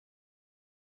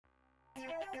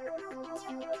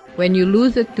When you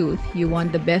lose a tooth, you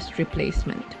want the best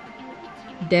replacement.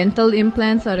 Dental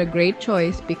implants are a great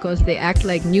choice because they act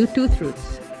like new tooth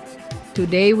roots.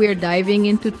 Today we are diving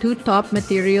into two top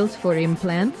materials for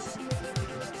implants,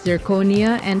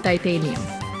 zirconia and titanium.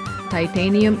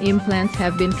 Titanium implants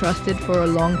have been trusted for a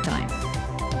long time.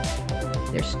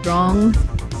 They're strong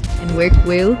and work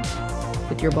well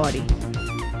with your body.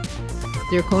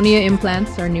 Zirconia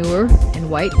implants are newer and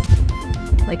white,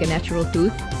 like a natural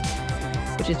tooth,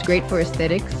 which is great for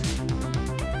aesthetics.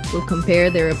 We'll compare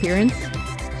their appearance,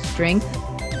 strength,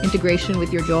 integration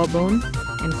with your jawbone,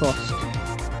 and cost.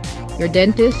 Your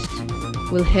dentist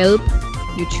will help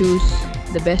you choose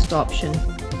the best option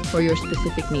for your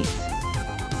specific needs.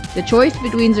 The choice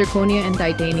between zirconia and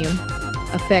titanium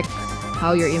affects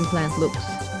how your implant looks,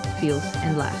 feels,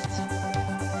 and lasts.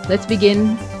 Let's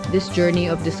begin this journey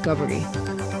of discovery.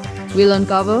 We'll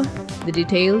uncover the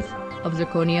details of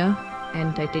zirconia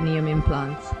and titanium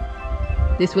implants.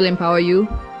 This will empower you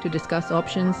to discuss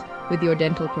options with your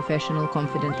dental professional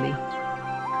confidently.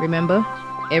 Remember,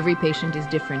 every patient is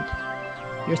different.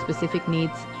 Your specific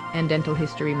needs and dental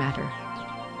history matter.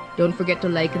 Don't forget to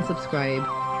like and subscribe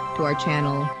to our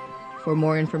channel for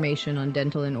more information on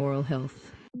dental and oral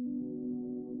health.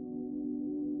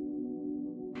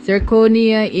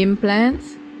 Zirconia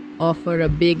implants offer a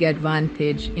big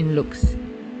advantage in looks.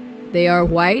 They are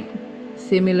white,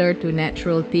 similar to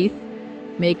natural teeth,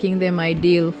 making them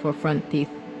ideal for front teeth.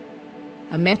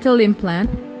 A metal implant,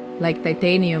 like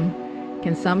titanium,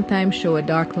 can sometimes show a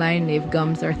dark line if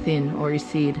gums are thin or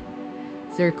recede.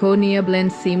 Zirconia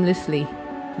blends seamlessly,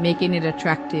 making it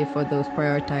attractive for those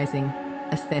prioritizing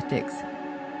aesthetics.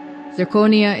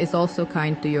 Zirconia is also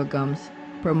kind to your gums,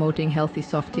 promoting healthy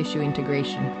soft tissue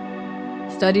integration.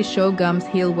 Studies show gums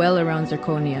heal well around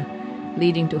zirconia,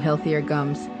 leading to healthier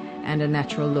gums and a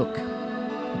natural look.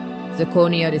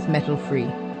 Zirconia is metal-free,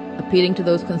 appealing to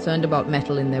those concerned about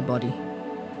metal in their body.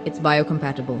 It's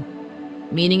biocompatible,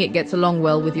 meaning it gets along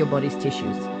well with your body's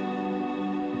tissues.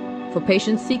 For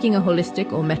patients seeking a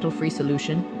holistic or metal-free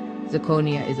solution,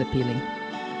 zirconia is appealing.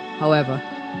 However,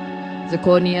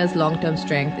 zirconia's long-term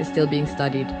strength is still being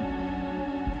studied.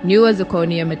 Newer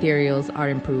zirconia materials are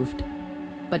improved,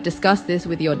 but discuss this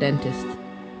with your dentist.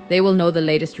 They will know the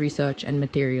latest research and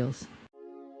materials.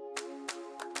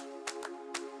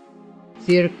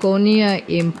 Zirconia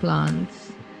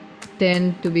implants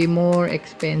tend to be more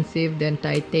expensive than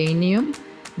titanium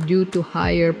due to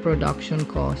higher production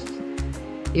costs.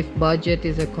 If budget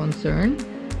is a concern,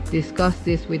 discuss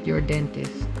this with your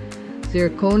dentist.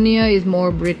 Zirconia is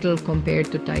more brittle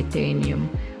compared to titanium,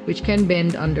 which can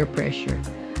bend under pressure.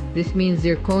 This means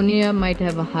zirconia might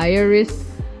have a higher risk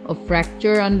of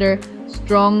fracture under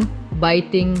strong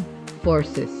biting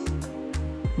forces.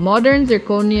 Modern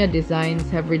zirconia designs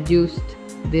have reduced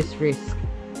this risk.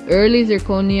 Early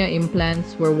zirconia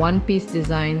implants were one-piece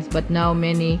designs, but now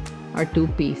many are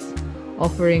two-piece,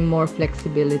 offering more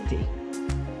flexibility.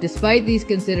 Despite these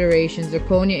considerations,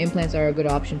 zirconia implants are a good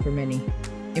option for many.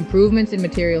 Improvements in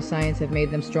material science have made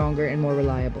them stronger and more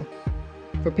reliable.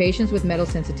 For patients with metal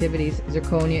sensitivities,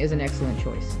 zirconia is an excellent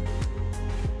choice.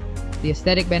 The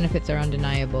aesthetic benefits are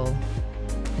undeniable,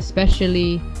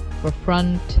 especially for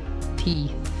front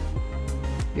teeth.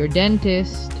 Your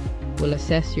dentist will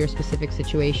assess your specific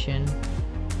situation,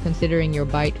 considering your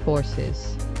bite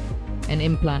forces and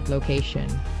implant location.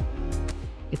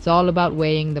 It's all about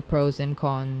weighing the pros and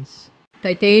cons.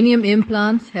 Titanium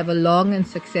implants have a long and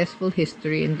successful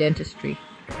history in dentistry.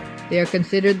 They are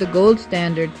considered the gold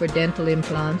standard for dental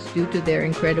implants due to their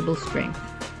incredible strength.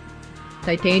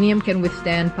 Titanium can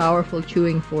withstand powerful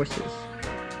chewing forces,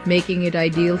 making it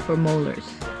ideal for molars.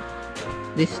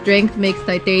 This strength makes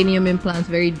titanium implants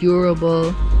very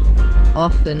durable,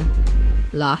 often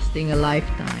lasting a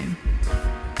lifetime.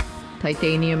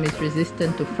 Titanium is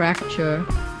resistant to fracture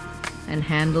and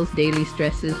handles daily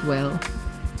stresses well.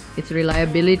 Its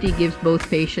reliability gives both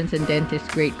patients and dentists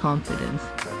great confidence.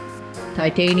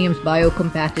 Titanium's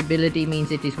biocompatibility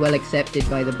means it is well accepted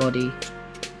by the body.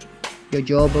 Your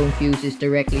jawbone fuses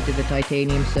directly to the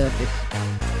titanium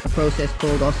surface, a process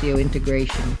called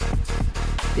osseointegration.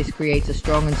 This creates a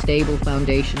strong and stable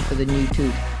foundation for the new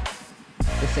tooth.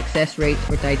 The success rates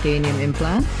for titanium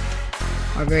implants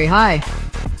are very high,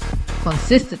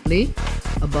 consistently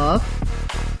above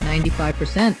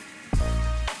 95%.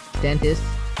 Dentists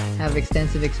have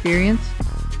extensive experience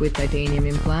with titanium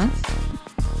implants,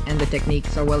 and the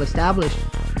techniques are well established.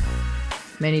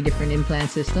 Many different implant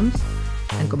systems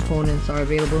and components are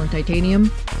available in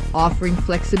titanium, offering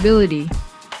flexibility.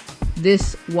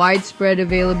 This widespread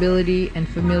availability and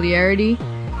familiarity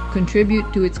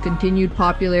contribute to its continued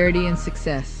popularity and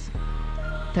success.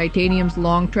 Titanium's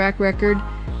long track record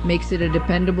makes it a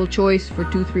dependable choice for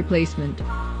tooth replacement.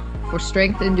 For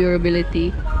strength and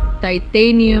durability,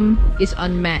 titanium is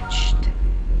unmatched.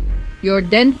 Your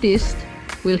dentist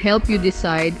will help you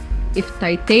decide if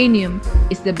titanium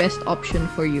is the best option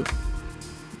for you.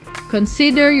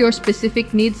 Consider your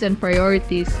specific needs and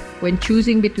priorities when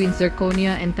choosing between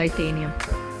zirconia and titanium.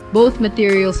 Both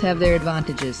materials have their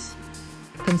advantages.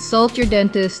 Consult your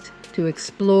dentist to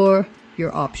explore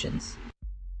your options.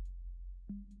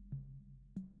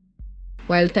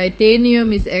 While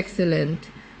titanium is excellent,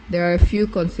 there are a few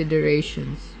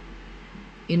considerations.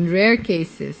 In rare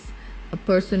cases, a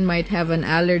person might have an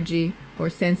allergy or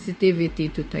sensitivity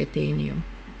to titanium.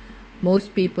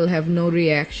 Most people have no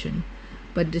reaction,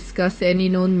 but discuss any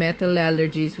known metal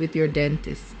allergies with your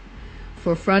dentist.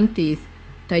 For front teeth,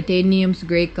 titanium's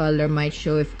gray color might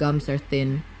show if gums are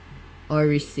thin or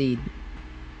recede.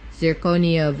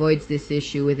 Zirconia avoids this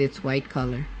issue with its white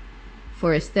color.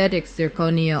 For aesthetics,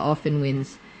 zirconia often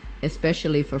wins,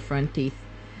 especially for front teeth.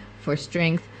 For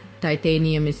strength,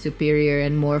 titanium is superior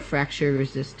and more fracture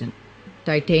resistant.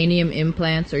 Titanium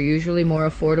implants are usually more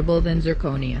affordable than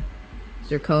zirconia.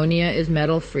 Zirconia is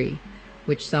metal-free,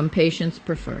 which some patients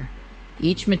prefer.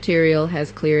 Each material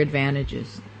has clear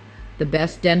advantages. The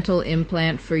best dental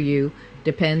implant for you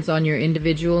depends on your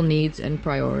individual needs and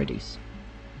priorities.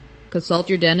 Consult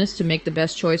your dentist to make the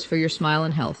best choice for your smile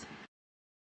and health.